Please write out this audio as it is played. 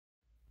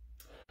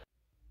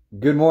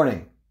Good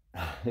morning.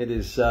 It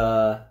is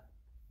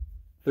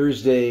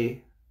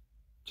Thursday,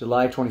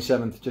 July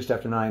 27th, just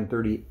after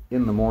 9:30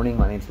 in the morning.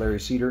 My name's Larry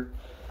Cedar,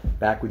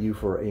 back with you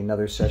for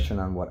another session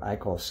on what I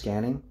call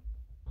scanning.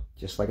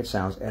 Just like it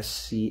sounds,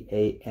 S-C-A-N-N-I-N-G.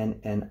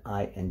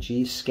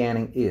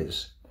 Scanning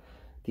is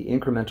the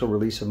incremental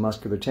release of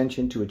muscular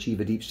tension to achieve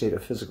a deep state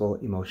of physical,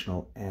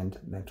 emotional, and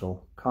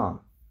mental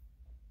calm.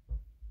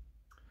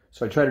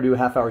 So I try to do a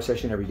half-hour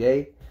session every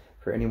day.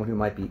 For anyone who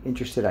might be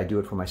interested, I do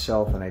it for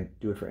myself, and I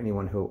do it for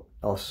anyone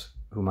else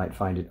who might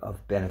find it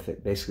of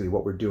benefit. Basically,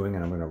 what we're doing,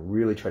 and I'm going to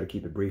really try to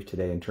keep it brief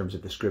today in terms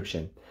of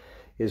description,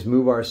 is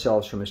move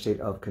ourselves from a state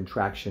of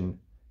contraction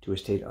to a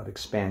state of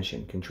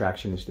expansion.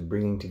 Contraction is the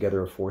bringing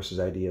together of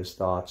forces, ideas,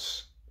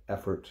 thoughts,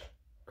 effort,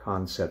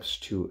 concepts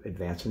to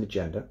advance an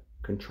agenda.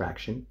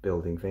 Contraction,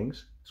 building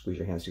things. Squeeze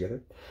your hands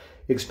together.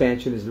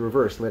 Expansion is the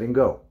reverse, letting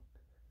go,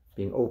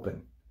 being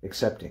open,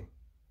 accepting,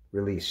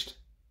 released,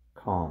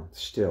 calm,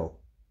 still,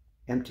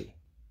 empty.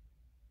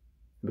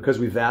 Because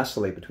we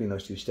vacillate between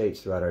those two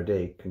states throughout our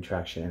day,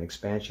 contraction and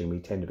expansion, we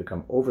tend to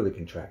become overly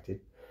contracted.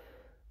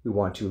 We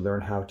want to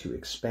learn how to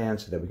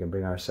expand so that we can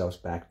bring ourselves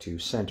back to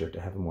center, to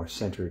have a more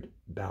centered,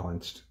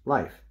 balanced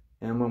life.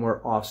 And when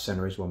we're off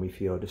center is when we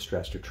feel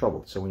distressed or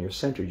troubled. So when you're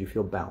centered, you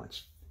feel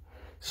balanced.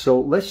 So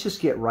let's just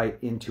get right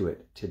into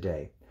it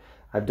today.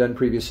 I've done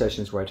previous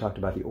sessions where I talked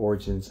about the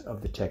origins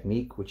of the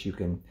technique, which you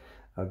can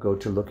go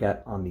to look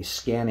at on the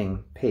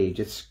scanning page.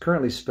 It's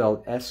currently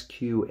spelled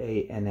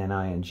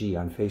S-Q-A-N-N-I-N-G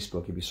on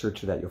Facebook. If you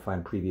search for that, you'll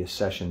find previous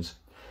sessions.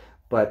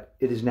 But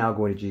it is now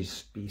going to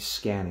just be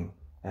scanning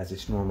as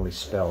it's normally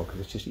spelled,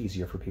 because it's just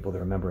easier for people to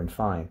remember and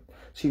find.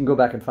 So you can go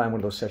back and find one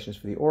of those sessions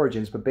for the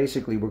origins, but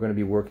basically we're going to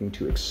be working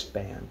to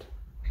expand.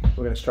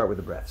 We're going to start with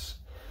the breaths.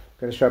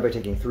 We're going to start by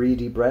taking 3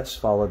 deep breaths,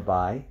 followed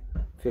by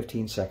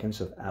 15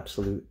 seconds of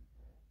absolute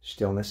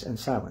stillness and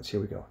silence. Here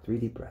we go. 3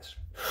 deep breaths.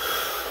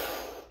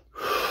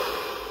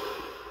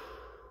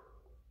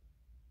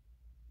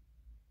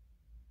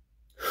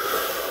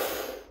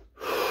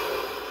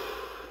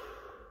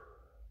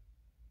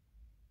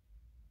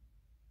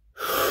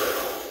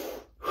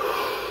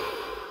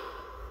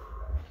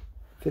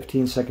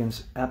 15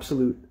 seconds,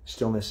 absolute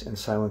stillness and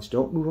silence.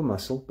 Don't move a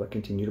muscle, but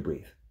continue to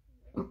breathe.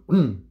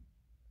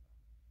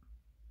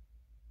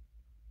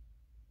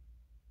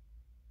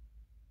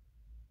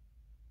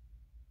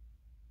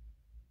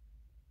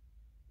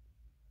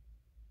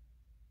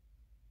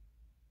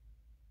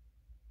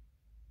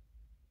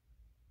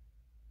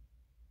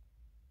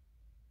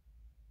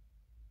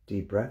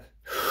 Deep breath.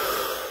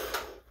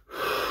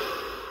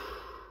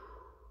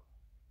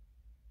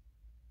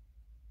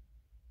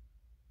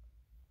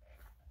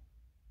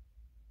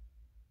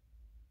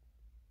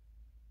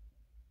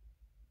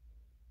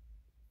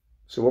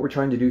 So what we're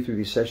trying to do through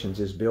these sessions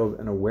is build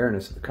an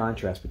awareness of the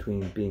contrast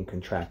between being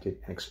contracted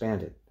and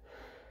expanded.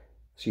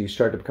 So you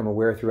start to become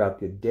aware throughout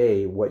the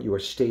day what your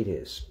state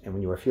is. And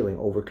when you are feeling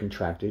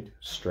over-contracted,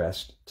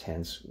 stressed,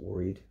 tense,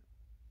 worried,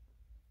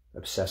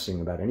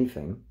 obsessing about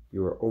anything,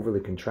 you are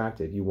overly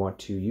contracted, you want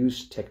to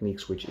use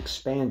techniques which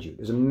expand you.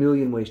 There's a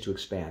million ways to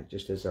expand,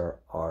 just as there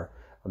are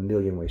a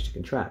million ways to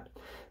contract.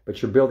 But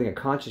you're building a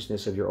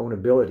consciousness of your own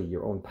ability,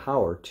 your own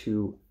power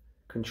to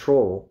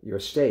control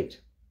your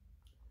state.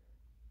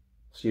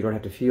 So you don't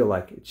have to feel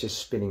like it's just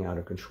spinning out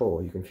of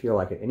control. You can feel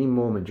like at any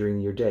moment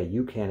during your day,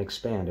 you can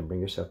expand and bring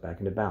yourself back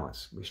into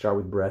balance. We start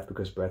with breath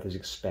because breath is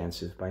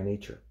expansive by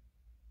nature.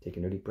 Take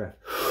a deep breath.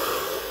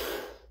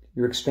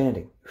 You're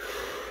expanding.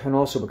 And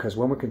also because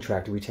when we're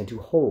contracted, we tend to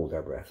hold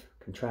our breath,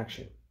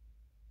 contraction.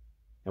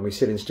 And we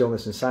sit in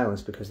stillness and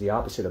silence because the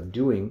opposite of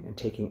doing and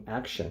taking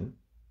action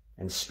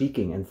and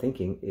speaking and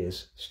thinking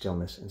is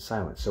stillness and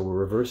silence. So we're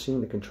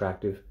reversing the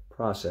contractive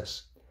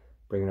process,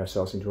 bringing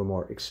ourselves into a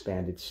more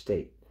expanded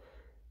state.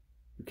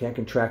 You can't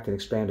contract and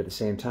expand at the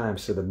same time,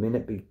 so the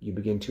minute you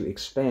begin to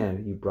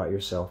expand, you brought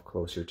yourself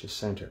closer to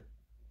center.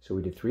 So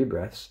we did 3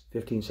 breaths,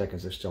 15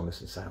 seconds of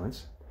stillness and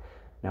silence.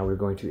 Now we're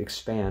going to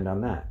expand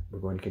on that. We're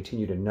going to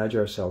continue to nudge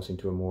ourselves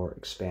into a more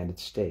expanded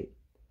state.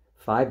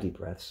 5 deep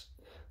breaths,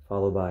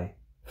 followed by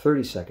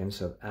 30 seconds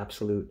of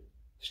absolute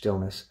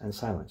stillness and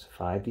silence.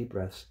 5 deep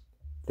breaths,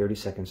 30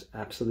 seconds,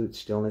 absolute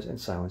stillness and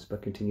silence,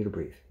 but continue to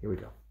breathe. Here we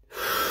go.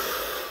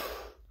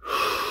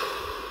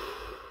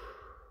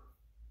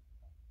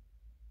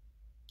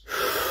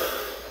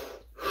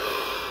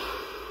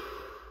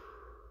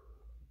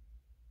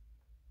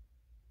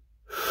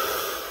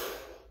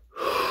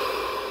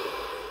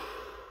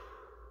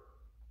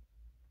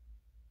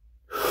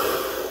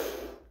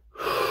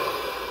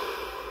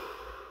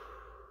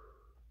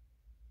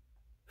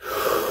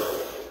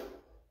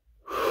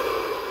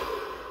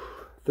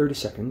 30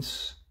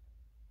 seconds,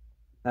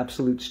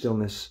 absolute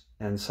stillness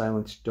and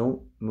silence.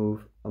 Don't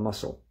move a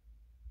muscle.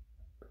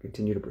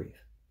 Continue to breathe.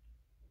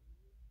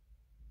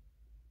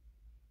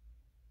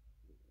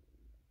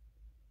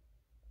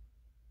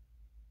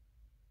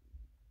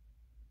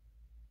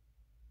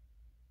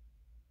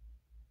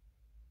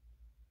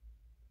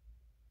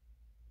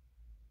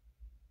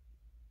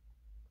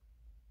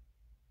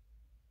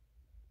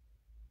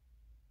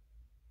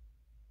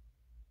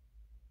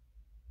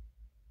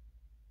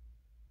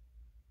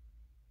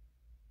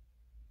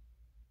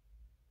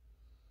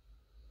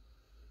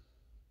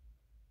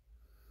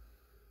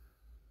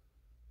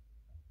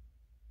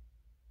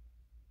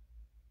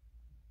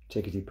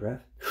 Take a deep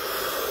breath.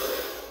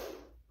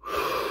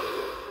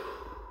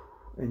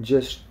 And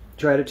just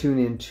try to tune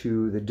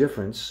into the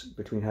difference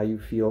between how you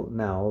feel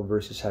now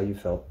versus how you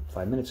felt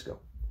 5 minutes ago.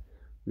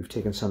 We've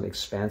taken some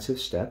expansive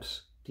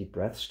steps, deep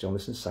breath,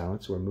 stillness, and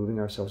silence. We're moving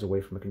ourselves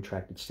away from a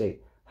contracted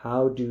state.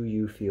 How do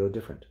you feel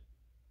different?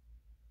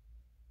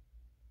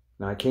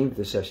 Now, I came to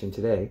the session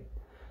today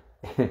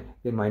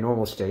in my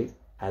normal state,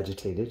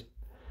 agitated,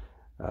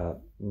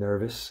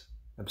 nervous,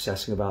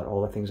 obsessing about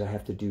all the things I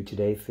have to do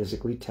today,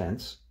 physically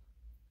tense.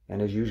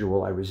 And as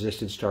usual, I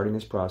resisted starting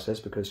this process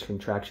because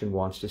contraction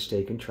wants to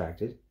stay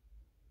contracted.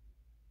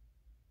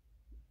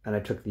 And I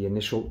took the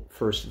initial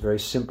first very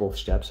simple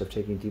steps of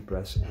taking deep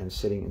breaths and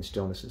sitting in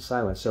stillness and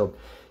silence. So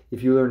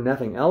if you learn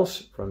nothing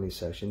else from these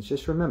sessions,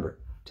 just remember,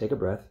 take a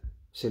breath,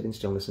 sit in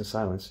stillness and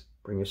silence,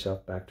 bring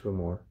yourself back to a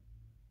more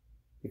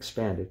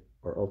expanded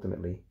or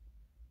ultimately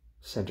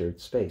centered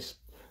space.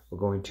 We're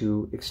going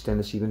to extend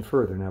this even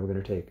further. Now we're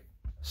going to take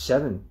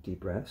 7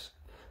 deep breaths,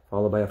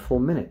 followed by a full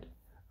minute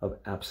of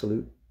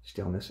absolute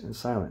stillness and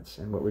silence.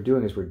 And what we're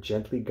doing is we're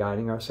gently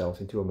guiding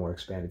ourselves into a more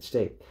expanded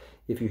state.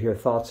 If you hear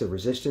thoughts of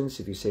resistance,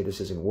 if you say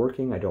this isn't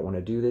working, I don't want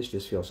to do this,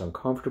 this feels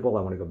uncomfortable,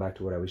 I want to go back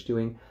to what I was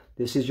doing,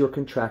 this is your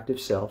contractive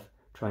self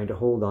trying to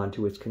hold on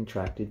to its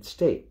contracted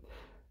state.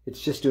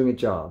 It's just doing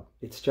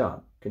its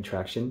job.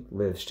 Contraction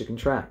lives to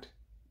contract.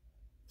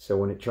 So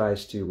when you try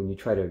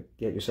to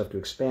get yourself to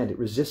expand, it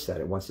resists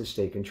that. It wants to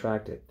stay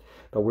contracted.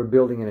 But we're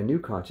building in a new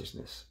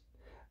consciousness,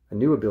 a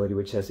new ability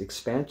which has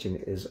expansion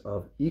is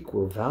of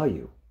equal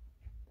value.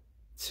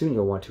 Soon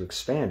you'll want to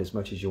expand as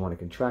much as you want to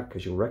contract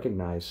because you'll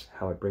recognize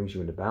how it brings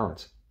you into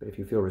balance. But if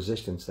you feel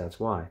resistance, that's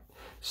why.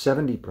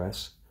 7 deep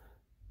breaths,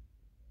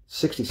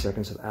 60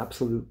 seconds of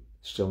absolute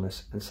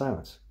stillness and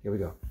silence. Here we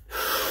go.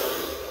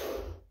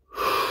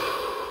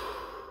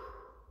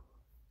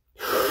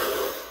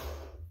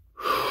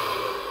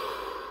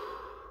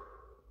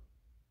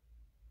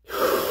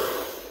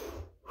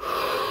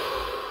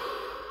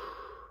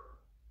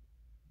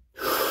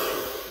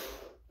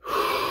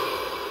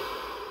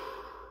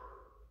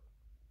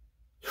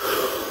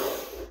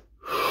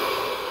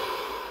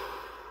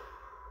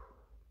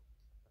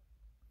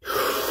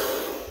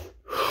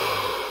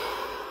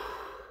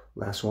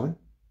 Last one.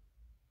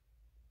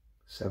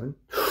 7.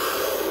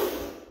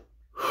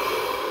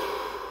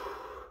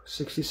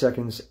 60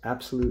 seconds,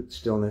 absolute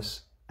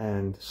stillness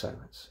and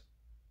silence.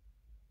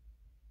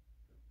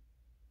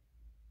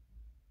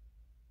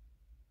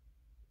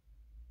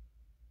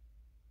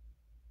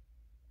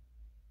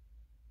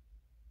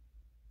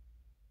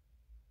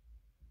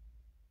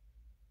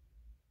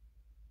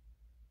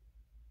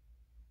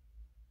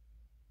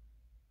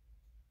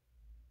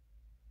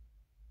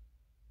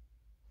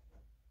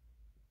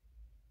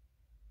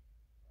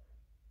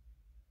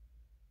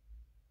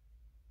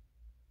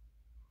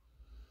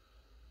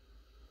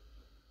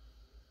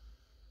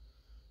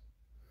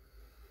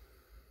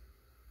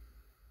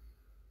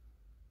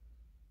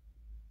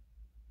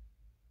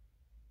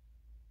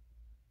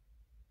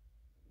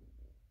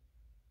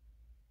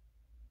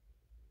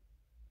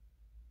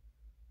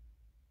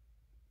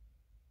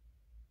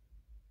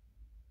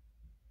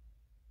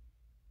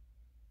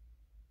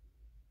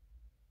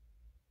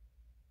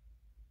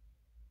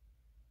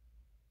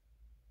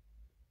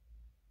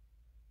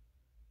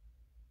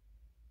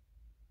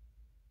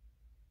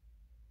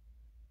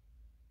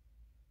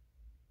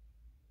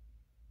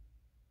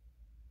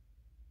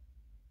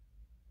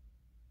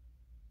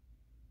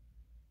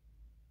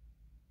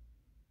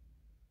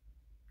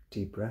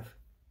 Deep breath.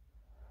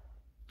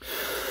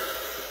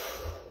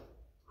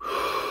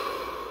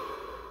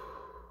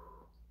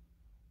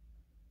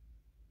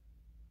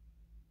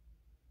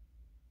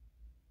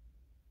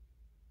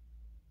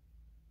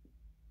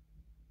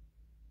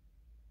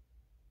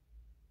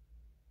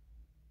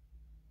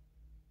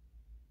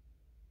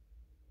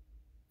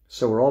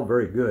 So we're all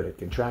very good at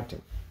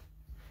contracting.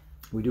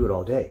 We do it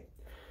all day.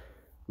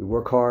 We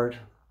work hard,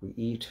 we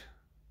eat,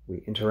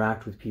 we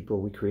interact with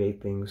people, we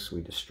create things,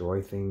 we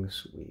destroy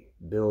things, we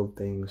build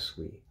things,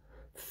 we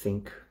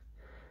think.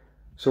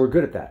 So we're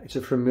good at that. It's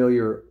a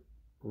familiar,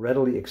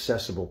 readily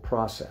accessible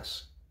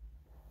process.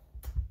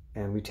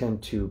 And we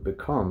tend to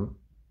become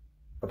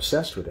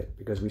obsessed with it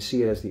because we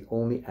see it as the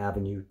only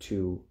avenue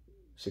to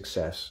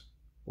success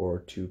or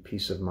to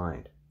peace of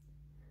mind.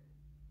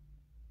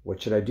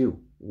 What should I do?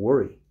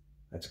 Worry.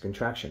 That's a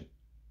contraction.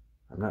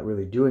 I'm not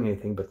really doing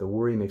anything, but the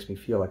worry makes me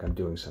feel like I'm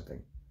doing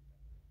something.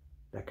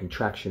 That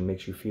contraction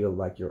makes you feel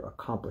like you're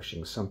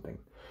accomplishing something.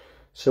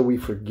 So we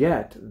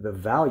forget the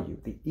value,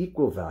 the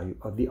equal value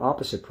of the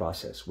opposite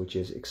process, which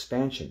is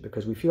expansion,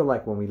 because we feel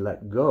like when we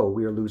let go,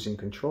 we are losing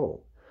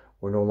control.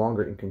 We're no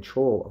longer in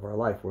control of our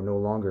life. We're no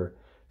longer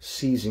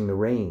seizing the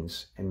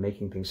reins and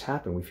making things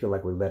happen. We feel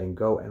like we're letting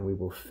go and we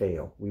will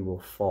fail. We will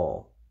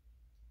fall.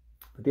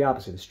 But the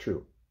opposite is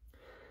true.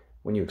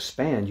 When you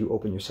expand, you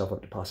open yourself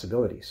up to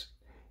possibilities.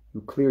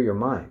 You clear your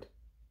mind.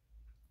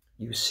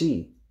 You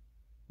see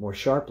more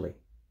sharply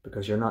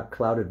because you're not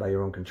clouded by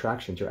your own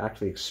contractions. You're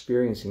actually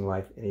experiencing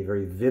life in a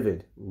very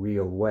vivid,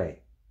 real way.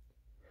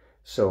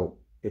 So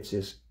it's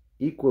as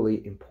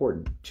equally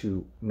important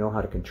to know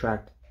how to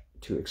contract,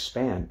 to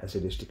expand, as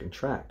it is to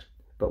contract,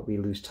 but we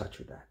lose touch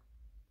with that.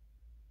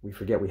 We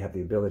forget we have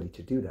the ability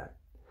to do that.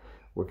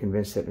 We're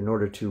convinced that in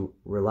order to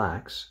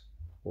relax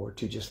or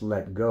to just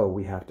let go,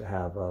 we have to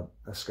have a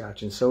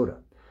scotch and soda,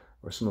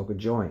 or smoke a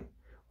joint,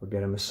 or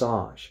get a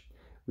massage.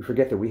 We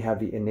forget that we have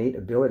the innate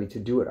ability to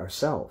do it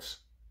ourselves,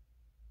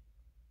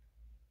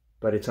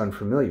 but it's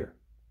unfamiliar.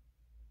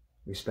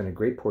 We spend a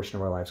great portion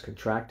of our lives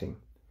contracting.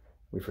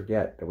 We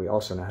forget that we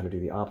also know how to do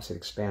the opposite,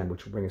 expand,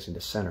 which will bring us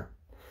into center.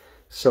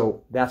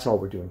 So that's all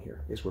we're doing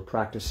here, is we're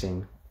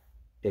practicing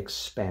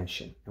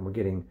expansion, and we're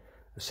getting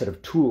a set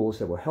of tools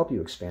that will help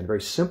you expand, a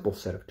very simple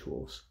set of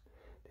tools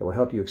that will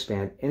help you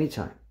expand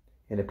anytime.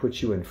 And it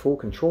puts you in full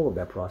control of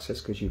that process,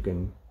 because you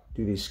can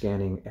do these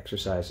scanning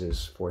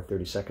exercises for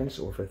 30 seconds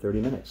or for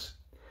 30 minutes.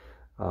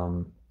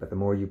 But the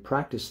more you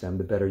practice them,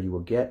 the better you will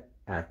get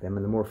at them,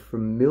 and the more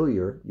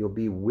familiar you'll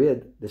be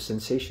with the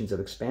sensations of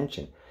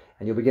expansion.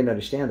 And you'll begin to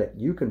understand that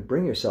you can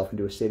bring yourself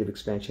into a state of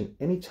expansion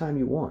anytime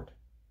you want.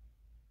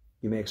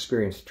 You may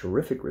experience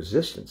terrific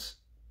resistance.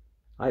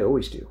 I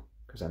always do,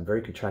 because I'm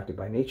very contracted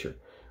by nature.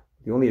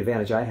 The only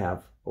advantage I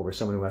have over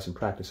someone who hasn't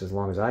practiced as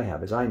long as I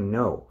have is I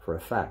know for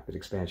a fact that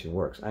expansion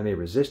works. I may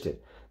resist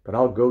it, but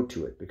I'll go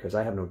to it because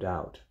I have no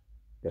doubt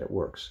that it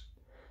works.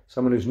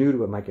 Someone who's new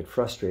to it might get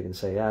frustrated and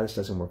say, this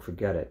doesn't work,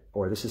 forget it.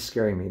 Or this is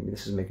scaring me,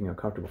 this is making me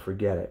uncomfortable,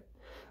 forget it.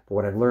 But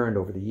what I've learned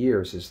over the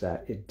years is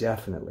that it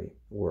definitely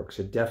works.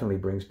 It definitely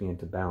brings me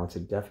into balance.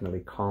 It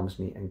definitely calms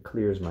me and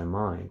clears my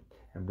mind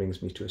and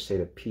brings me to a state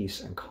of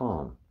peace and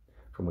calm,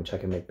 from which I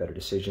can make better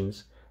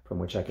decisions, from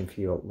which I can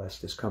feel less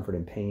discomfort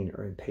and pain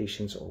or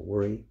impatience or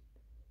worry.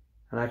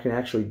 And I can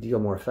actually deal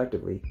more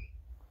effectively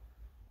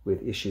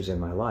with issues in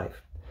my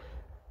life.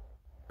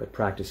 But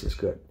practice is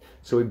good.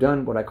 So we've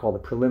done what I call the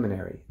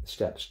preliminary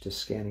steps to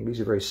scanning. These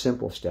are very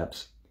simple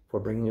steps for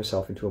bringing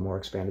yourself into a more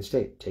expanded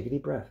state. Take a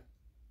deep breath.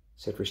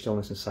 Sit for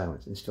stillness and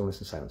silence. In stillness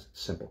and silence.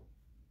 Simple.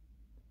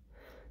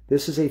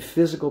 This is a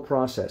physical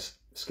process,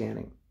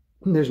 scanning.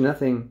 There's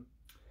nothing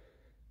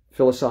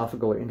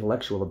philosophical or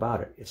intellectual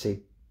about it. It's a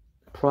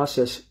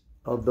process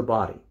of the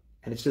body.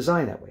 And it's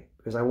designed that way,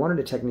 because I wanted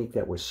a technique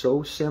that was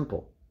so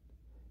simple.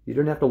 You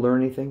don't have to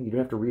learn anything. You don't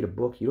have to read a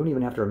book. You don't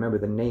even have to remember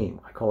the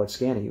name. I call it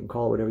scanning. You can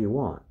call it whatever you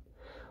want.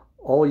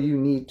 All you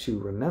need to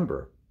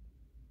remember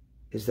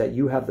is that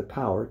you have the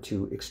power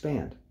to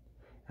expand.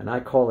 And I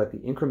call it the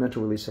incremental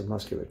release of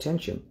muscular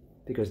tension,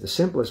 because the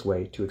simplest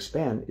way to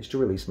expand is to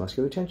release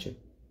muscular tension.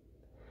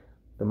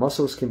 The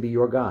muscles can be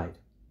your guide.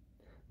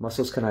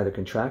 Muscles can either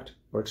contract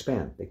or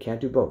expand. They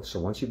can't do both. So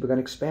once you've begun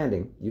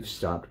expanding, you've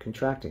stopped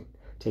contracting.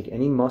 Take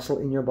any muscle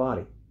in your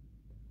body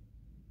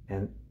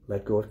and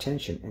let go of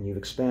tension, and you've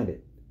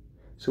expanded.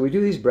 So we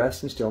do these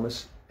breaths in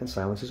stillness and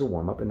silence as a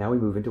warm-up, and now we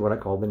move into what I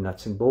call the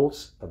nuts and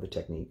bolts of the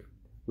technique,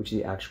 which is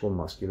the actual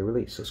muscular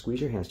release. So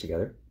squeeze your hands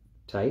together,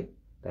 tight.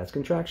 That's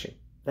contraction.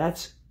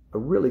 That's a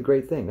really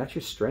great thing. That's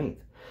your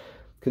strength.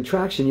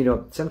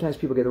 Contraction, sometimes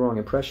people get the wrong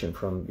impression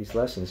from these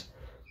lessons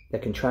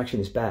that contraction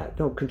is bad.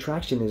 No,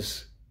 contraction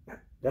is,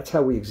 that's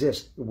how we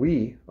exist.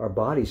 Our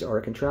bodies are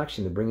a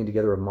contraction, the bringing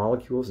together of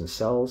molecules and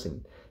cells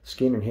and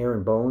skin and hair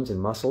and bones and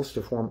muscles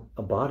to form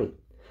a body.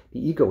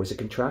 The ego is a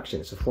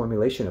contraction. It's a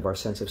formulation of our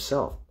sense of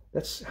self.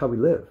 That's how we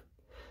live.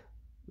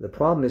 The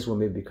problem is when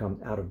we become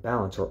out of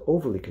balance or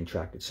overly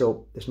contracted.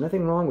 So there's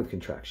nothing wrong with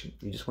contraction.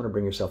 You just want to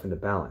bring yourself into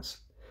balance.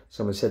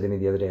 Someone said to me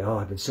the other day,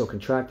 I've been so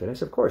contracted. I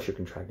said, of course you're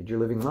contracted. You're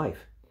living life.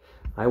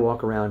 I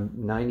walk around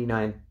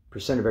 99%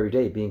 of every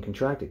day being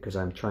contracted because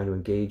I'm trying to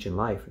engage in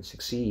life and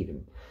succeed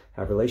and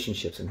have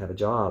relationships and have a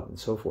job and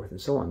so forth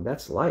and so on.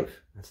 That's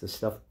life. That's the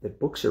stuff that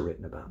books are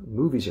written about,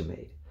 movies are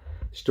made,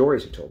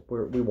 stories are told.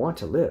 We want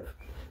to live,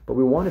 but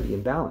we want to be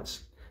in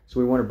balance. So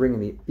we want to bring in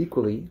the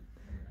equally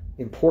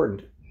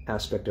important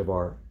aspect of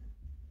our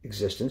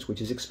existence,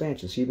 which is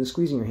expansion. So you've been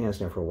squeezing your hands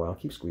now for a while.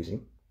 Keep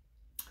squeezing.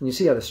 And you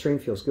see how the strain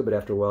feels good, but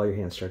after a while your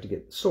hands start to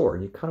get sore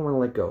and you kind of want to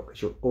let go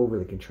because you're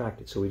overly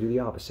contracted. So we do the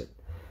opposite.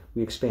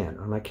 We expand.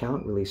 On my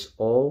count, release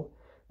all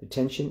the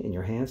tension in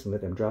your hands and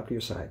let them drop to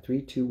your side.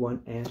 3, 2,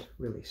 1, and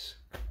release.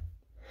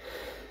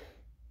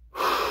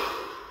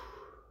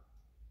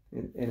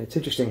 And it's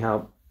interesting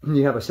how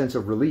you have a sense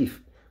of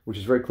relief, which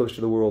is very close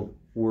to the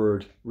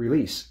word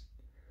release.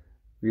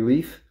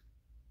 Relief,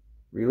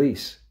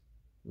 release,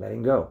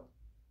 letting go.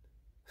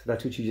 So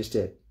that's what you just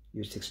did.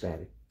 You just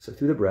expanded. So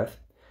through the breath,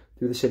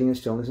 through the sitting in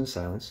stillness and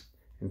silence,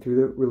 and through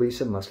the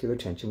release of muscular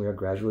tension, we are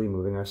gradually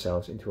moving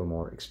ourselves into a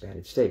more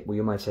expanded state. Well,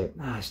 you might say,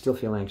 I still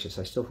feel anxious.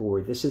 I still feel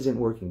worried. This isn't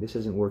working. This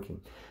isn't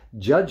working.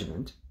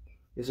 Judgment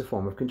is a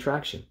form of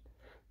contraction.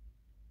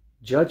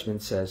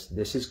 Judgment says,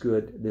 this is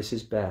good, this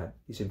is bad.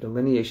 These are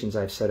delineations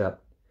I've set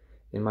up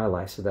in my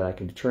life so that I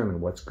can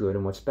determine what's good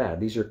and what's bad.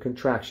 These are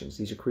contractions.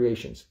 These are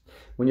creations.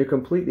 When you're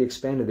completely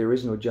expanded, there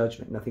is no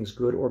judgment. Nothing's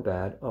good or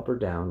bad, up or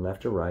down,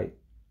 left or right,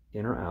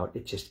 in or out.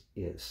 It just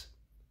is.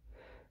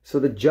 So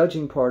the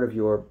judging part of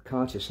your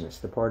consciousness,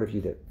 the part of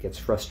you that gets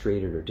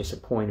frustrated or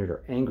disappointed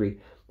or angry,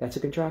 that's a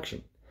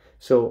contraction.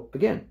 So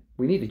again,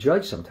 we need to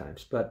judge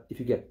sometimes, but if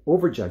you get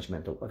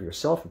over-judgmental of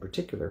yourself in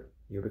particular,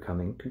 you're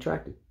becoming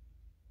contracted.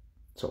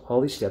 So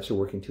all these steps are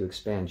working to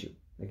expand you.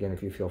 Again,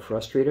 if you feel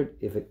frustrated,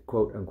 if it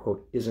quote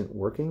unquote isn't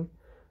working,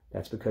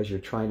 that's because you're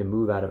trying to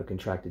move out of a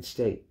contracted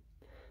state.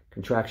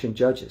 Contraction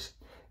judges.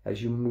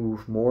 As you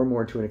move more and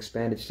more to an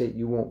expanded state,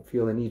 you won't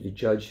feel the need to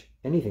judge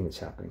anything that's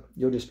happening.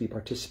 You'll just be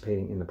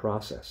participating in the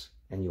process,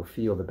 and you'll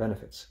feel the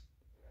benefits.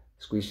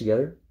 Squeeze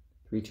together,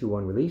 3, 2,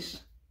 1,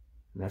 release.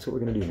 And that's what we're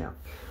going to do now.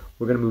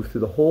 We're going to move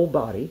through the whole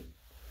body,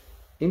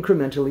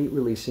 incrementally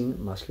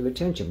releasing muscular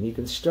tension. You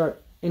can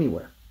start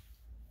anywhere.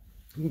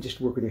 You can just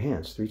work with your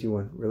hands. 3, 2,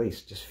 1,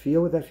 release. Just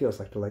feel what that feels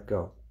like to let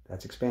go.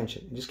 That's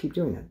expansion. And just keep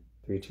doing that.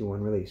 3, 2,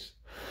 1, release.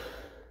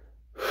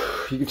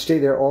 You can stay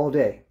there all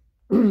day.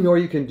 Or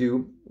you can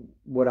do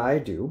what I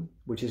do,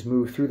 which is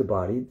move through the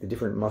body, the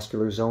different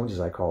muscular zones as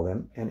I call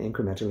them, and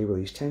incrementally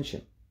release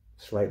tension.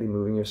 Slightly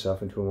moving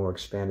yourself into a more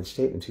expanded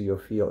state until you'll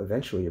feel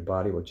eventually your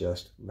body will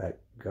just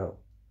let go.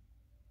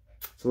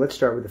 So let's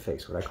start with the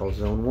face, what I call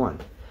zone 1.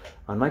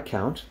 On my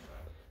count,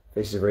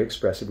 face is very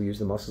expressive. We use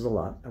the muscles a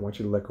lot. I want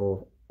you to let go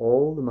of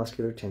all the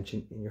muscular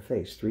tension in your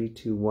face. 3,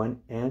 2, 1,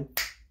 and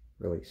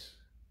release.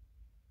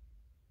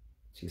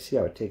 So you see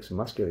how it takes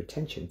muscular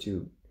tension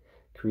to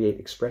create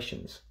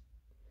expressions.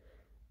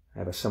 I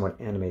have a somewhat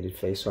animated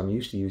face, so I'm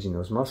used to using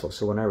those muscles.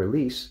 So when I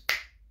release,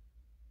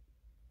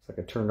 it's like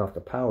I turned off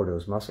the power to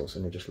those muscles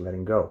and they're just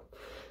letting go.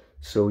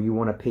 So you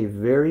want to pay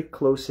very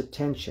close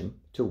attention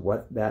to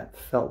what that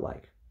felt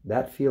like.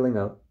 That feeling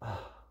of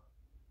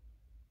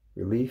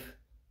relief,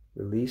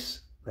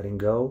 release, letting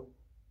go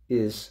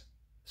is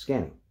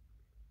scanning.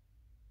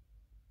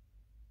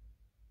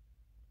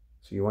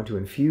 So you want to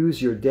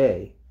infuse your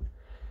day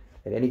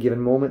at any given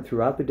moment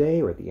throughout the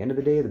day, or at the end of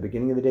the day, or the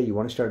beginning of the day. You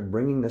want to start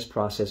bringing this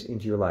process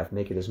into your life.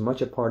 Make it as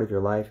much a part of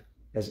your life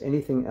as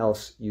anything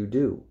else you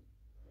do,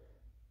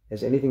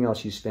 as anything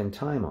else you spend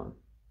time on.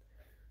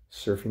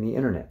 Surfing the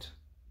internet,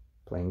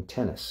 playing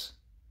tennis,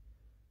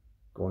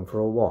 going for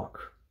a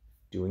walk,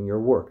 doing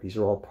your work. These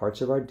are all parts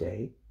of our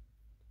day.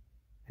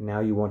 And now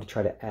you want to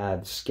try to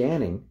add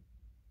scanning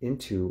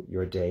into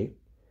your day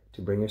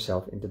to bring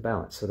yourself into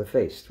balance. So the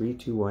face, 3,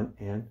 2, 1,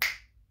 and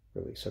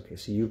release. Okay,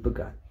 so you've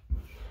begun.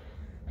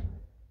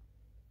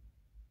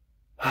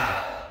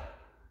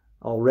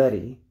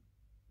 Already,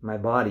 my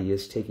body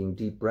is taking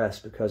deep breaths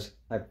because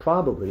I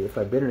probably, if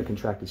I've been in a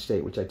contracted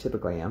state, which I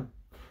typically am,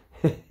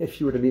 if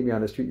you were to meet me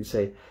on the street, you'd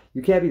say,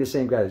 you can't be the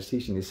same guy that's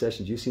teaching these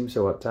sessions. You seem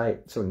so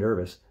uptight, so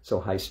nervous, so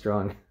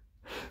high-strung.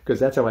 Because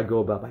that's how I go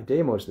about my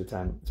day most of the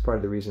time. It's part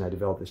of the reason I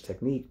developed this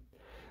technique.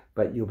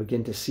 But you'll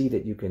begin to see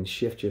that you can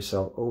shift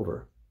yourself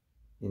over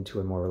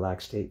into a more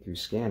relaxed state through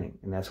scanning.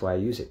 And that's why I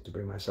use it, to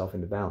bring myself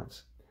into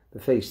balance.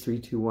 The face, 3,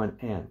 2, 1,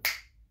 and.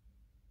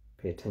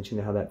 Pay attention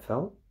to how that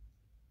felt.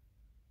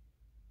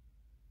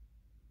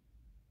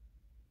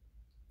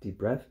 Deep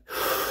breath.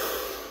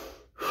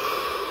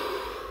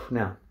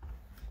 Now,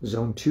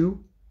 zone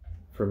 2,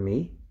 for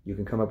me, you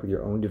can come up with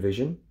your own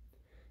division.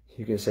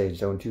 You can say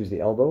zone 2 is the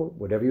elbow,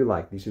 whatever you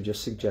like. These are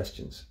just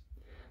suggestions.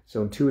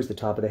 Zone 2 is the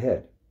top of the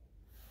head.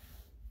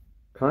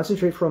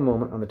 Concentrate for a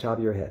moment on the top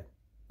of your head.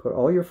 Put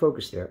all your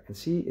focus there and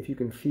see if you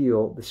can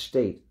feel the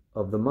state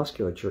of the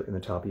musculature in the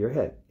top of your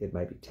head. It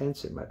might be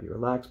tense, it might be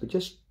relaxed, but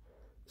just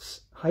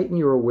heighten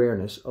your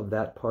awareness of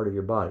that part of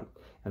your body.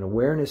 And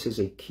awareness is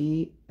a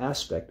key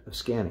aspect of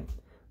scanning.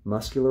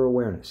 Muscular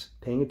awareness,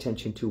 paying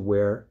attention to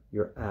where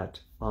you're at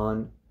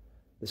on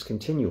this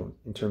continuum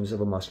in terms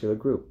of a muscular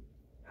group.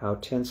 How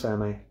tense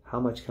am I? How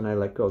much can I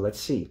let go? Let's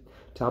see.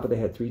 Top of the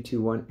head, 3,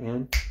 2, 1,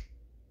 and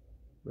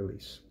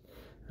release.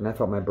 And I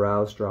felt my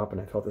brows drop, and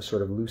I felt the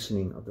sort of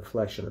loosening of the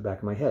flesh on the back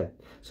of my head.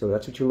 So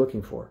that's what you're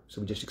looking for. So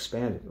we just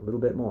expand it a little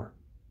bit more.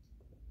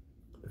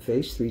 The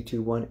face, 3,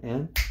 2, 1,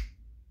 and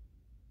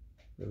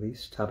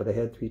release. Top of the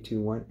head, 3,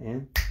 2, 1,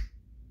 and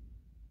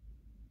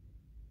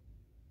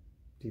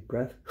deep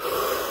breath.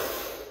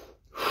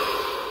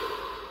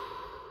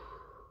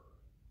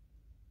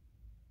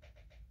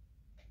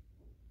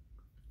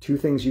 Two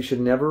things you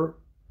should never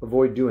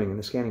avoid doing in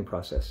the scanning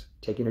process.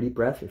 Taking a deep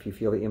breath. If you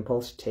feel the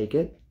impulse, take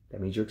it. That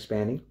means you're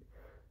expanding.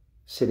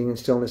 Sitting in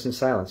stillness and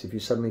silence. If you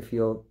suddenly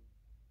feel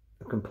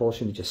a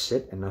compulsion to just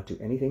sit and not do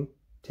anything,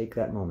 take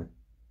that moment.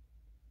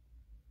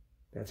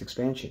 That's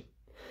expansion.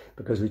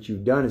 Because what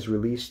you've done is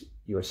release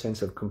your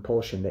sense of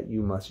compulsion that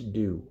you must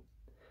do,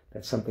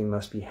 that something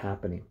must be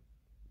happening.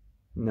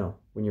 No,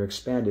 when you're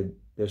expanded,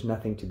 there's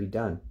nothing to be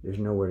done. There's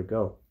nowhere to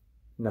go.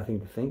 Nothing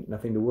to think,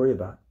 nothing to worry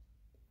about.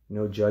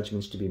 No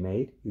judgments to be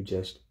made. You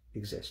just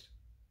exist.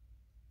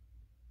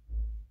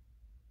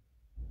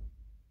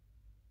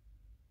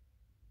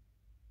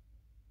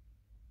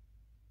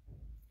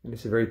 And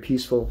it's a very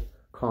peaceful,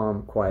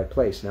 calm, quiet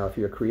place. Now, if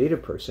you're a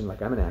creative person,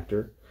 like I'm an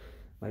actor,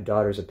 my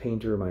daughter's a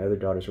painter, my other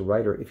daughter's a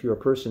writer. If you're a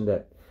person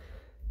that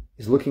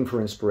is looking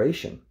for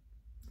inspiration,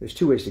 there's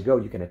two ways to go.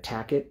 You can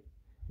attack it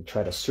and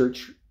try to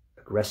search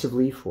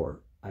aggressively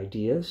for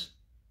ideas.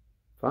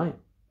 Fine.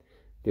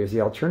 There's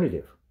the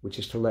alternative, which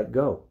is to let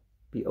go.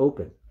 Be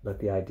open. Let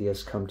the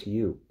ideas come to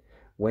you.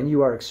 When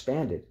you are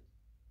expanded,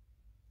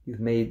 you've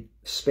made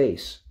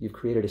space. You've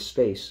created a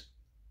space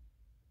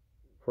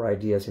for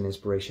ideas and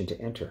inspiration to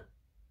enter.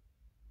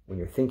 When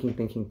you're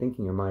thinking,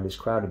 your mind is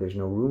crowded, there's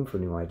no room for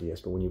new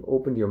ideas. But when you've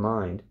opened your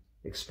mind,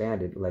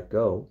 expanded, let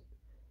go,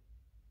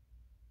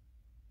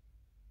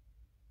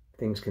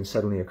 things can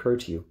suddenly occur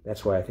to you.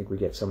 That's why I think we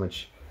get so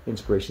much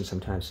inspiration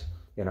sometimes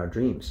in our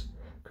dreams,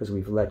 because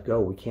we've let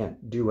go. We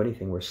can't do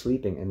anything. We're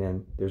sleeping, and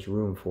then there's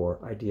room for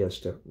ideas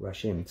to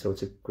rush in. So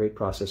it's a great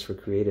process for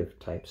creative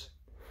types.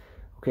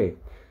 Okay,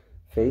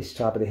 face,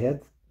 top of the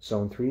head,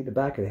 zone 3, the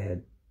back of the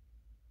head.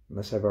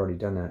 Unless I've already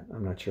done that,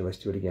 I'm not sure. Let's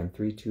do it again.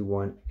 3, 2,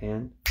 1,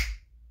 and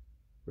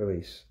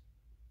release.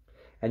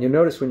 And you'll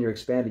notice when you're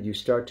expanded, you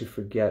start to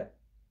forget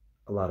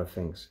a lot of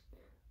things,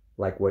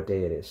 like what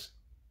day it is,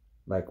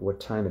 like what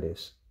time it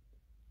is,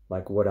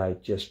 like what I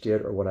just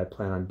did or what I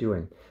plan on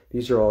doing.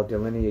 These are all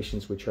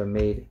delineations which are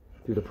made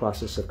through the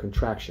process of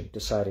contraction,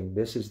 deciding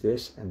this is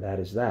this and that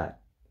is that.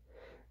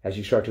 As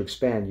you start to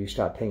expand, you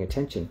stop paying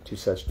attention to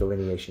such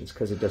delineations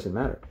because it doesn't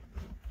matter.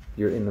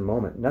 You're in the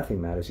moment. Nothing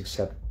matters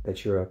except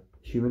that you're a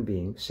human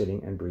being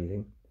sitting and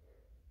breathing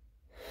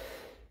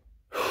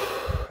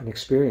and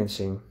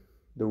experiencing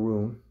the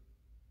room,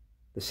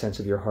 the sense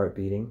of your heart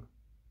beating,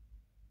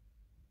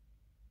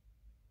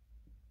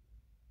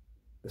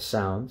 the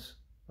sounds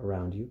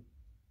around you.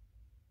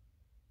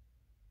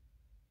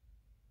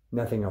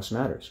 Nothing else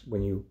matters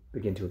when you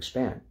begin to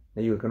expand.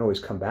 Now you can always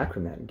come back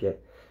from that and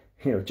get,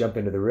 jump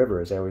into the river,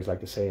 as I always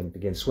like to say, and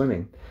begin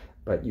swimming.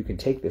 But you can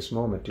take this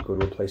moment to go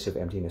to a place of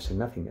emptiness and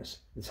nothingness.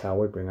 It's how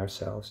we bring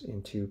ourselves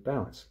into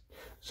balance.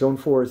 Zone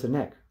 4 is the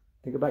neck.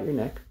 Think about your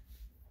neck,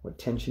 what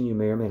tension you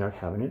may or may not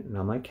have in it. And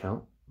on my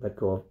count, let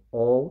go of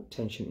all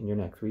tension in your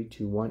neck. 3,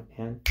 2, 1,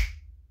 and...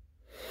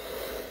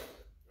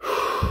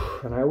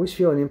 And I always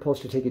feel an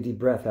impulse to take a deep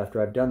breath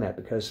after I've done that,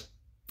 because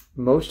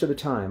most of the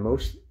time,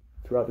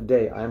 throughout the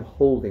day, I'm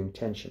holding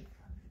tension.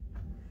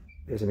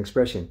 There's an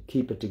expression,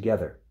 keep it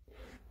together.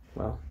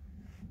 Well,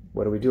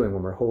 what are we doing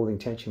when we're holding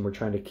tension? We're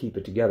trying to keep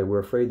it together. We're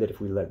afraid that if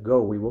we let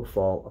go, we will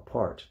fall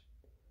apart.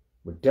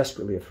 We're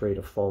desperately afraid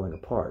of falling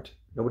apart.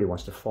 Nobody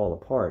wants to fall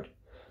apart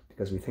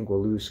because we think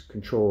we'll lose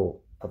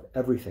control of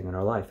everything in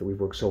our life that we've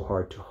worked so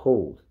hard to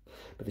hold.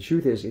 But the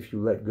truth is, if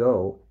you let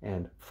go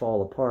and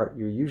fall apart,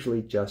 you're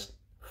usually just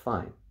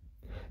fine.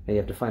 Now you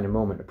have to find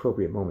an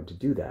appropriate moment to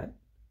do that.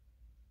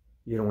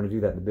 You don't want to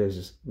do that in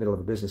the middle of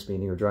a business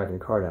meeting or driving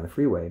the car down the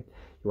freeway.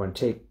 You want to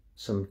take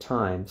some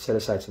time, set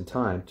aside some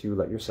time to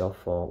let yourself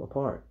fall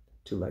apart,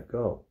 to let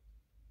go.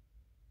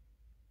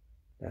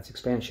 That's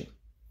expansion.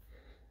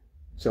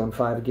 Zone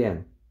 5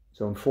 again.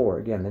 Zone 4,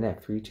 again, the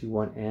neck. 3, 2,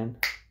 1, and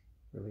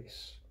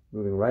release.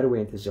 Moving right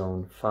away into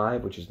zone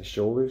 5, which is the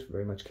shoulders,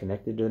 very much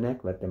connected to the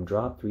neck. Let them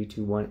drop. 3,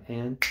 2, 1,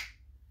 and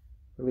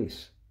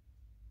release.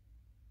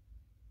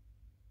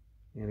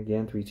 And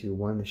again, 3, 2,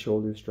 1, the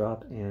shoulders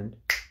drop and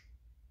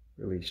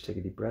release. Take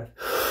a deep breath.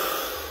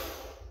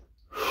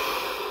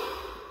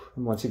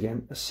 And once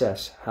again,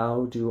 assess,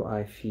 how do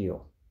I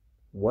feel?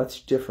 What's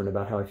different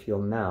about how I feel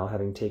now,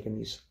 having taken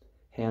these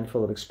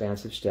handful of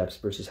expansive steps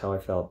versus how I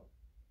felt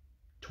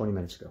 20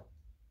 minutes ago?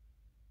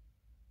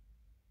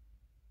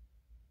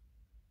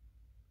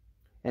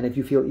 And if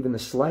you feel even the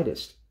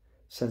slightest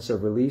sense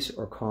of release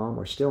or calm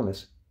or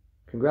stillness,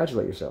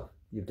 congratulate yourself.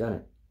 You've done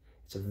it.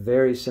 It's a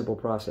very simple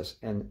process,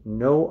 and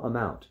no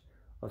amount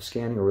of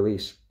scanning or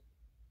release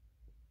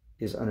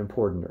is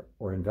unimportant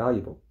or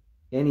invaluable.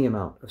 Any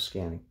amount of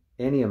scanning,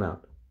 any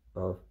amount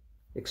of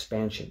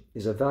expansion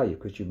is of value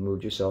because you've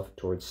moved yourself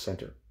towards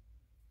center.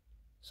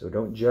 So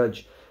don't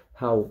judge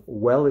how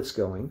well it's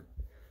going.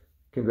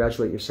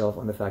 Congratulate yourself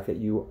on the fact that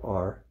you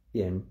are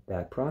in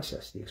that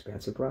process, the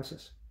expansive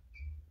process.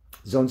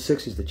 Zone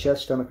 6 is the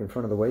chest, stomach, in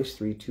front of the waist.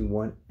 3, 2,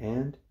 1,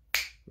 and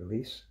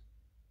release.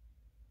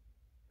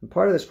 And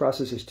part of this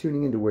process is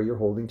tuning into where you're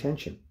holding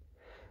tension.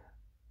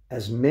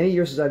 As many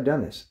years as I've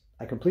done this,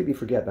 I completely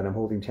forget that I'm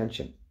holding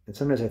tension. And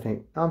sometimes I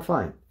think, oh, I'm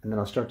fine. And then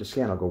I'll start to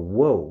scan. I'll go,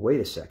 whoa, wait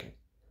a second.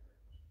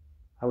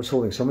 I was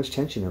holding so much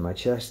tension in my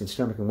chest and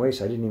stomach and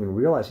waist, I didn't even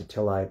realize it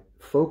till I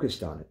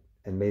focused on it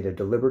and made a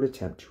deliberate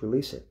attempt to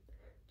release it.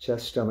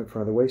 Chest, stomach,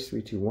 front of the waist.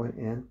 3, 2, 1,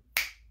 and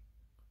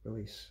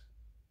release.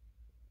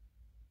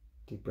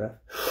 Deep breath.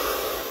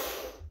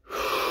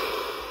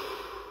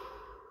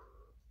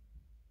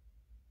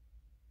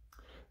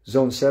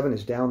 Zone 7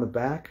 is down the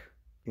back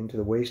into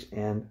the waist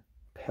and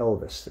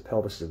pelvis. The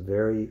pelvis is a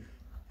very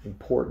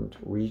important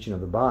region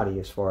of the body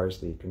as far as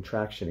the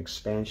contraction,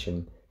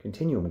 expansion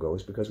continuum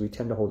goes, because we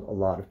tend to hold a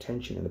lot of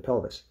tension in the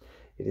pelvis.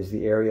 It is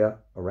the area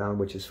around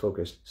which is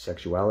focused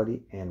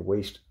sexuality and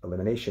waste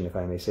elimination, if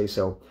I may say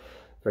so.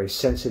 Very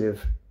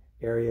sensitive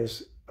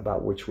areas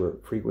about which we're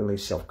frequently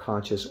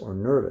self-conscious or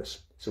nervous.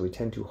 So we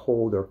tend to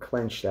hold or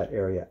clench that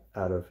area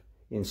out of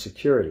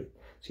insecurity.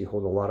 So you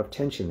hold a lot of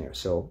tension there.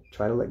 So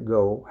try to let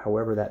go,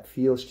 however that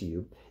feels to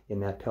you,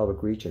 in that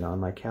pelvic region. On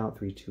my count,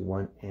 3, 2,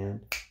 1,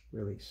 and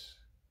release.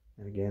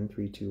 And again,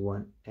 3, 2,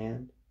 1,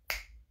 and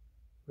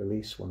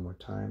release. One more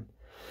time.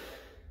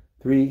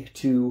 3,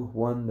 2,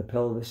 1, the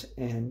pelvis,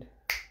 and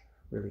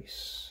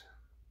release.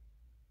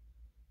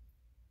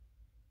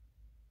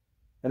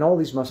 And all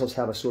these muscles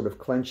have a sort of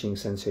clenching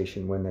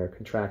sensation when they're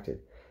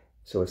contracted.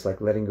 So it's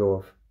like letting go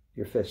of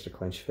your fist, a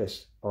clenched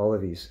fist. All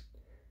of these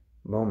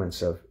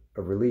moments of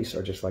release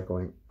are just like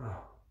going,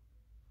 oh,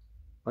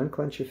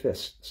 unclench your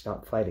fist,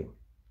 stop fighting,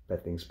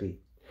 let things be.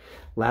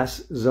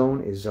 Last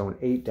zone is zone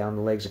 8, down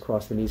the legs,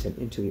 across the knees, and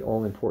into the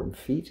all-important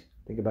feet.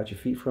 Think about your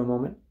feet for a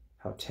moment,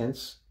 how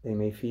tense they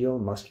may feel,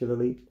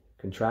 muscularly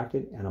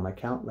contracted, and on my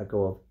count, let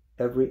go of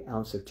every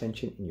ounce of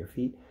tension in your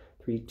feet.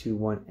 3, 2,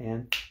 1,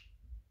 and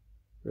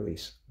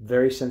release.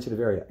 Very sensitive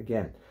area.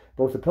 Again,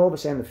 both the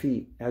pelvis and the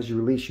feet, as you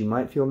release, you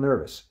might feel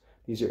nervous.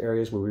 These are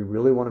areas where we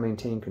really want to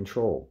maintain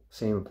control.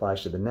 Same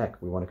applies to the neck.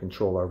 We want to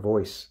control our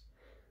voice,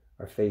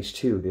 our face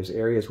too. There's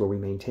areas where we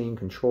maintain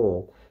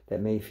control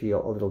that may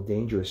feel a little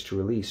dangerous to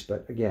release.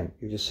 But again,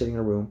 you're just sitting in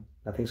a room.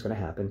 Nothing's going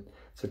to happen.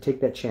 So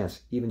take that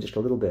chance, even just a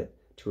little bit,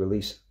 to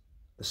release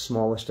the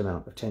smallest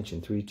amount of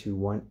tension. 3, 2,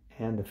 1,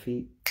 and the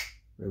feet.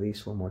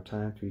 Release one more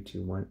time. 3,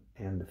 2, 1,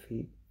 and the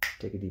feet.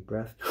 Take a deep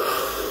breath.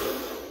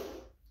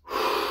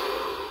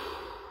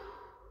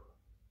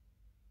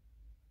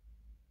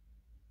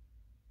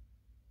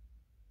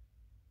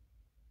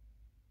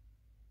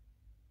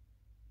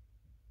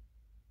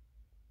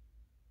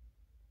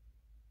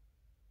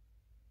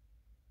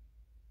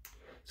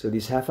 So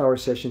these half-hour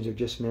sessions are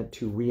just meant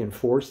to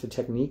reinforce the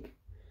technique,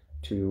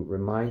 to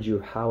remind you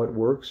of how it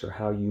works or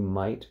how you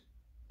might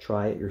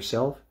try it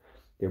yourself.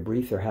 They're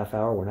brief, they're half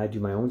hour. When I do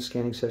my own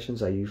scanning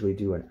sessions, I usually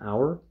do an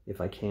hour if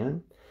I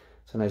can.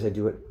 Sometimes I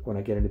do it when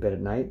I get into bed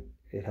at night.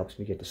 It helps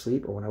me get to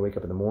sleep. Or when I wake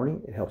up in the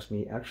morning, it helps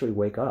me actually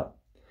wake up.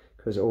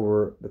 Because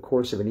over the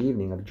course of an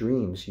evening of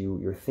dreams,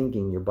 you're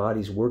thinking, your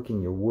body's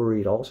working, you're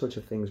worried, all sorts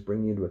of things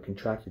bring you to a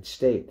contracted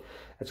state.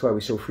 That's why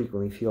we so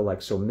frequently feel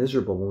like so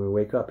miserable when we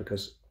wake up,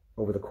 because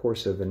over the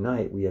course of the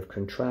night, we have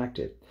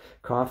contracted.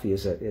 Coffee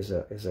is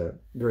a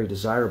very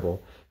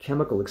desirable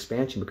chemical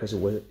expansion because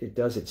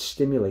it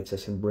stimulates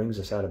us and brings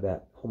us out of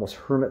that almost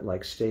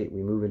hermit-like state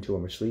we move into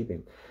when we're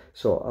sleeping.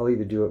 So I'll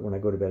either do it when I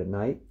go to bed at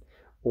night,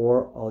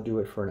 or I'll do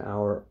it for an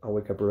hour. I'll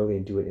wake up early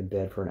and do it in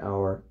bed for an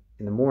hour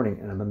in the morning,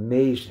 and I'm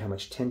amazed at how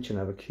much tension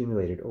I've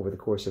accumulated over the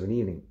course of an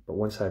evening. But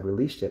once I've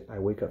released it, I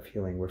wake up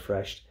feeling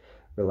refreshed,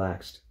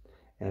 relaxed,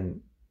 and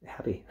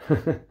happy.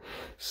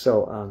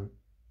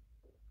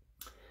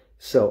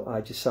 So I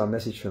just saw a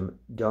message from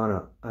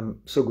Donna. I'm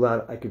so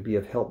glad I could be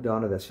of help,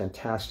 Donna. That's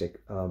fantastic.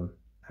 I'm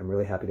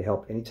really happy to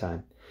help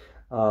anytime.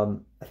 I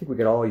think we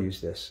could all use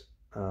this.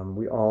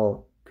 We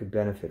all could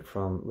benefit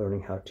from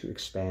learning how to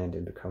expand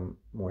and become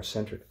more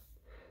centered.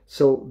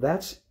 So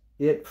that's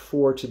it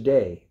for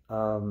today.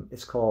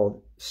 It's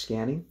called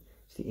scanning.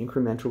 It's the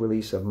incremental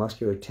release of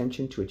muscular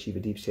tension to achieve a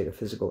deep state of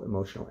physical,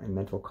 emotional, and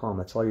mental calm.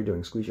 That's all you're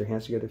doing. Squeeze your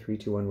hands together. 3,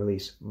 2, 1,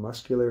 release.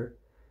 Muscular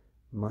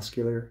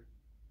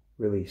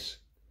release.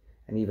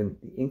 And even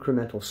the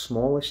incremental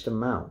smallest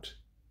amount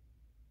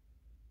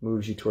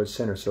moves you towards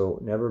center. So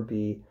never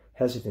be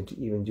hesitant to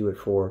even do it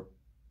for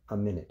a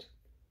minute.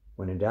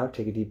 When in doubt,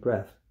 take a deep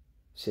breath.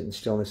 Sit in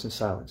stillness and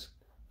silence.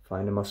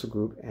 Find a muscle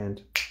group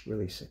and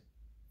release it.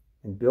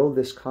 And build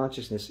this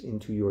consciousness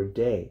into your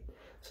day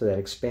so that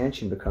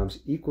expansion becomes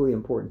equally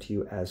important to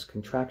you as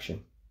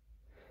contraction.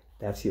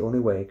 That's the only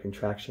way,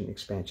 contraction,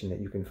 expansion,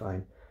 that you can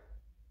find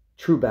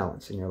true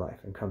balance in your life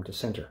and come to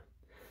center.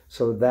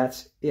 So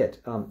that's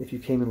it. If you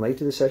came in late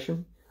to the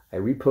session, I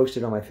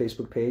reposted on my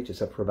Facebook page.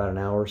 It's up for about an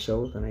hour or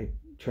so. Then I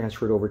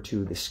transferred over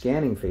to the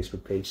scanning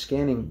Facebook page.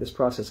 Scanning, this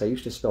process, I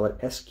used to spell it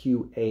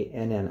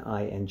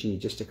S-Q-A-N-N-I-N-G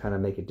just to kind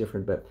of make it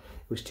different, but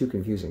it was too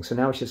confusing. So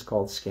now it's just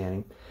called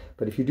scanning.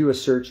 But if you do a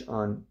search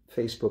on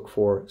Facebook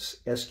for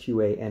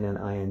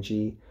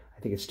S-Q-A-N-N-I-N-G,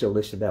 I think it's still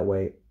listed that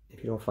way.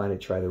 If you don't find it,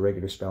 try the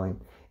regular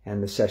spelling,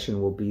 and the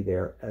session will be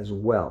there as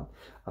well.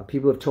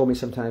 People have told me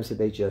sometimes that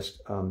they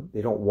just,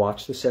 they don't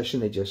watch the session,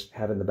 they just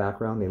have it in the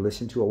background, they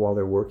listen to it while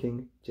they're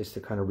working, just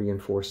to kind of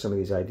reinforce some of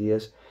these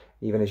ideas.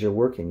 Even as you're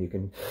working, you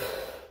can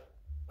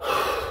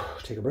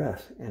take a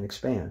breath and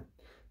expand.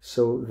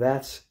 So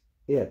that's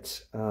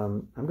it.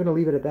 I'm going to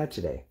leave it at that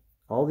today.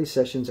 All these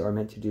sessions are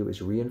meant to do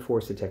is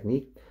reinforce the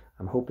technique.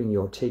 I'm hoping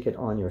you'll take it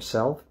on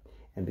yourself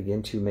and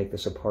begin to make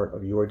this a part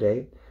of your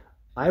day.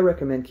 I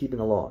recommend keeping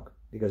a log,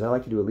 because I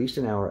like to do at least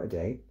an hour a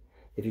day.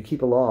 If you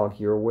keep a log,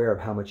 you're aware of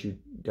how much you've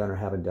done or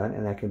haven't done,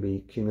 and that can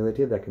be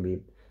cumulative. That can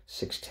be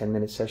 6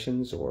 10-minute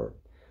sessions or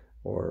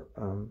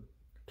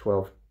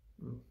 12,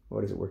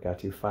 what does it work out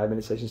to?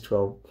 5-minute sessions,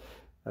 12,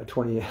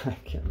 20, I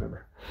can't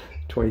remember,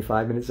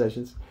 25-minute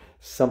sessions,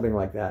 something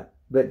like that.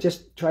 But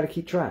just try to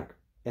keep track,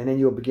 and then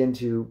you'll begin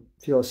to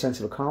feel a sense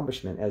of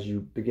accomplishment as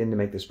you begin to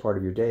make this part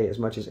of your day as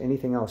much as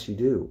anything else you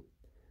do.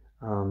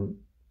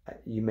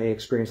 You may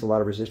experience a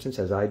lot of resistance,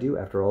 as I do,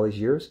 after all these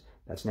years.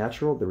 That's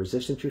natural. The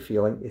resistance you're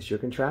feeling is your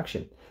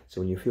contraction. So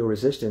when you feel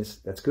resistance,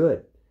 that's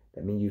good.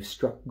 That means you've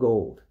struck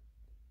gold.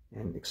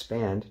 And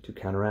expand to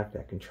counteract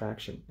that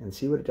contraction and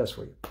see what it does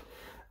for you.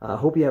 I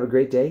hope you have a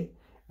great day.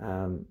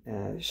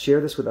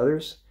 Share this with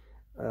others.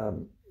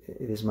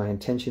 It is my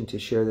intention to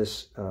share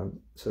this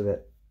so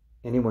that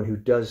anyone who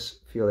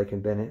does feel they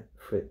can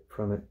benefit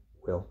from it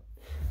will.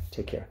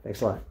 Take care. Thanks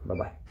a lot.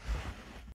 Bye-bye.